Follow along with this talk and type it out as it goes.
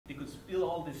spill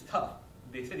all this stuff.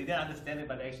 They said he didn't understand it,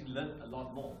 but they actually learned a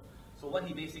lot more. So what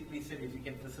he basically said is you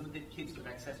can facilitate kids to have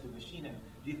access to the machine and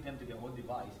lead them to their own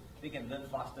device. They can learn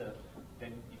faster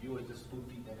than if you were just spoon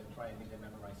feed them and try and make them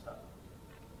memorize stuff.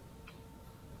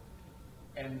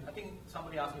 And I think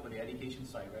somebody asked me about the education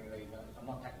side, right? Like, if I'm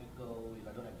not technical, if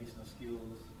I don't have business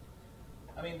skills.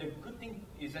 I mean, the good thing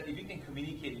is that if you can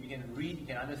communicate, if you can read, you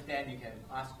can understand, you can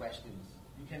ask questions,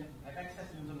 you can have access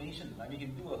to information. I mean, you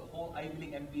can do a whole Ivy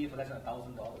League MBA for less than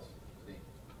 $1,000 today,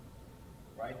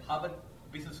 right? Harvard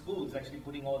Business School is actually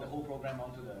putting the whole program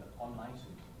onto the online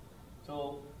soon.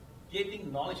 So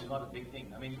getting knowledge is not a big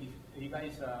thing. I mean, if you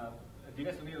guys, if you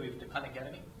guys familiar with the Khan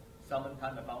Academy, Salman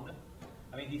Khan, the founder,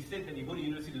 I mean, he said that you go to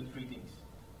university to do three things.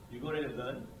 You go there to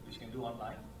learn, which you can do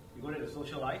online. You go there to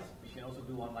socialize, which you can also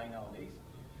do online nowadays.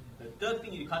 The third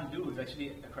thing you can't do is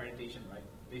actually accreditation, right?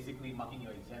 Basically marking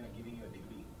your exam and giving you a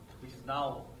degree, which is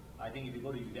now, I think if you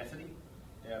go to Udacity,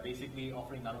 they are basically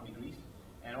offering nano degrees.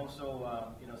 And also,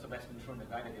 Sebastian Thrun, the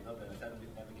guy that developed the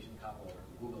satellite navigation car for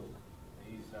Google,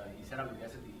 he set up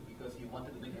Udacity because he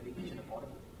wanted to make education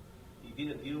affordable. He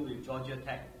did a deal with Georgia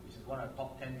Tech, which is one of the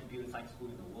top 10 computer science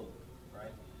schools in the world,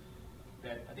 right?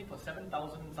 That I think for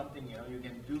 7,000 something, you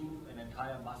can do an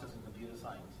entire master's in computer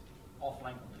science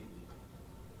offline completely.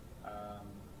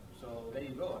 So there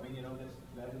you go. I mean, that's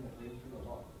letting the playing through a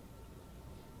lot.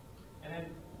 And then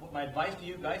my advice to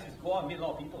you guys is go out and meet a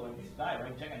lot of people. Like this guy,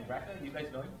 right, Jack and Bracker, you guys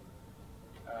know him?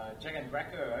 Jack and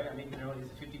Bracker, right? I mean,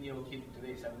 he's a 15-year-old kid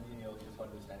today, 17-year-old, he just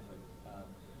got to Stanford.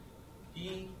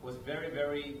 He was very,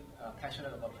 very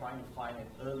passionate about trying to find an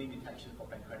early detection for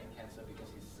pancreatic cancer because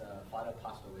his father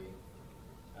passed away.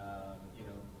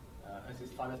 His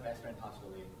father's best friend passed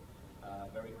away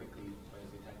very quickly when he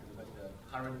was detected because the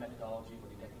current methodology for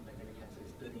detecting pancreatic cancer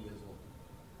is 30 years old.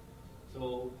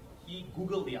 So he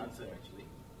Googled the answer actually,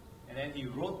 and then he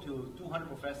wrote to 200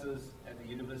 professors at the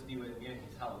university near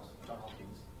his house, Johns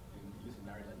Hopkins, in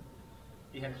Maryland.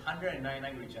 He had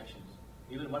 199 rejections.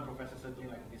 Even one professor said to me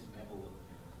like, this never work.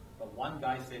 But one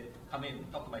guy said, come in,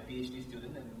 talk to my PhD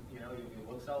student, and if it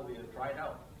works out, we'll try it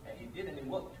out. And he did, and it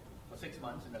worked for 6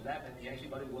 months in the lab, and he actually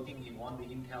got it working. He won the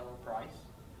Intel prize.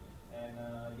 And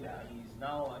he's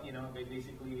now,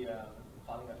 basically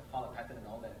filed a patent and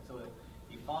all that. So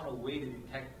he found a way to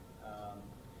detect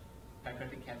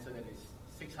pancreatic cancer that is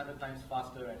 600 times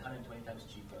faster and 120 times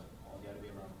cheaper, or the other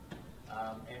way around.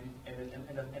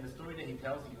 And the story that he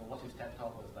tells, what's his TED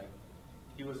talk was like,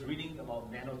 he was reading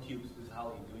about nanotubes. This is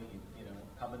how he's doing it,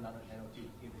 carbon nanotube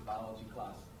in his biology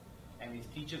class. And his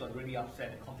teacher got really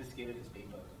upset and confiscated his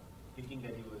paper, thinking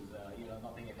that he was,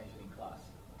 not paying attention in class.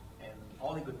 And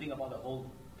all he could think about the whole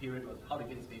period was how to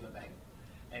get his paper back.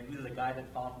 And this is a guy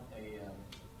that found a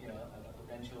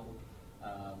potential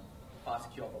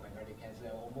fast cure for pancreatic cancer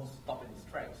and almost stopped in his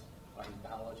tracks by his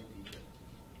biology teacher.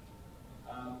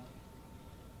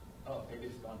 Okay,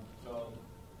 this is gone.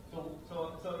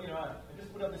 I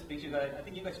just put up this picture. I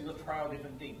think you guys should go try out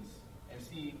different things and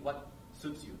see what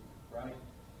suits you, right?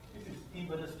 This is Tim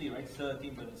Berners-Lee, right? Sir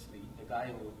Tim Berners-Lee, the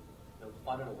guy the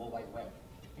father of the World Wide Web.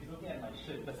 He's looking at my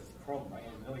shirt because it's chrome, right?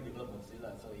 And he developed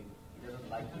Mozilla, so he doesn't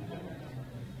like it.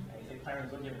 And he said,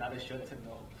 Clarence, don't you have another shirt? I said,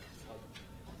 no. So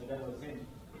that was him.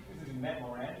 This is Matt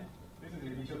Moran. This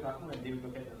is Michio Kaku and David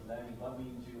Crockett. He got me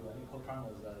into, I think Coltrane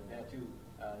was there too.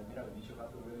 Met up with Michio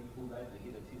Kaku, really cool guy.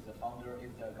 He's the founder,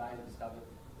 he's the guy that discovered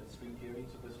the string theory,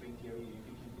 super string theory,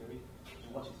 unification theory. You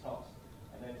watch his talks.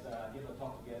 And then he had a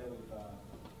talk together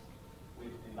with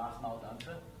the last mile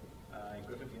dancer in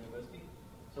Griffith University.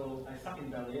 So I stuck in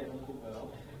ballet, I don't cook well,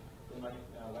 don't like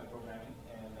web programming,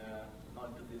 and not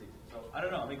into physics. So I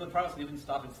don't know, go try out different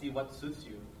stuff and see what suits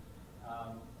you.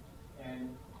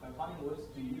 And my parting words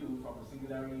to you from the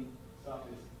Singularity stuff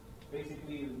is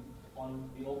basically on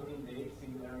the opening day,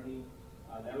 Singularity,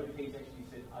 Larry Page actually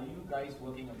said, are you guys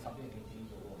working on something that can change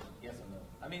the world? Yes or no?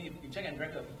 I mean, if Jack and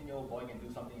Draco, a 15-year-old boy, can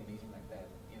do something amazing like that,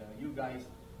 you guys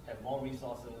have more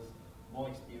resources, more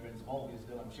experience, more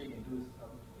wisdom. I'm sure you can do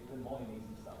even more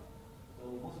amazing stuff. So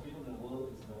most people in the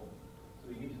world is no. So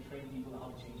you need to train people on how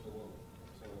to change the world.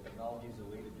 So technology is the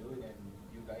way to do it, and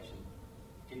you guys should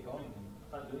get going and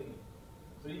start doing it.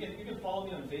 So you can follow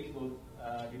me on Facebook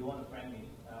if you want to friend me,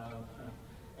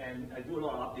 and I do a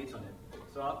lot of updates on it.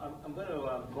 So I'm going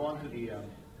to go on to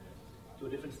to a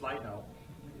different slide now.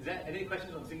 Is there any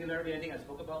questions on Singularity? Anything I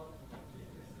spoke about?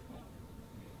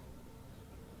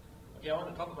 Okay, I want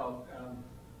to talk about.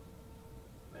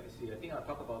 Let me see. I think I'll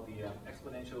talk about the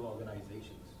exponential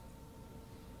organizations.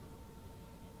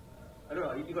 I don't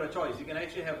know. You got a choice. You can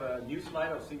actually have a new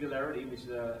slide of Singularity, which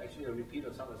is actually a repeat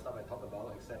of some of the stuff I talked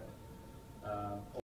about, except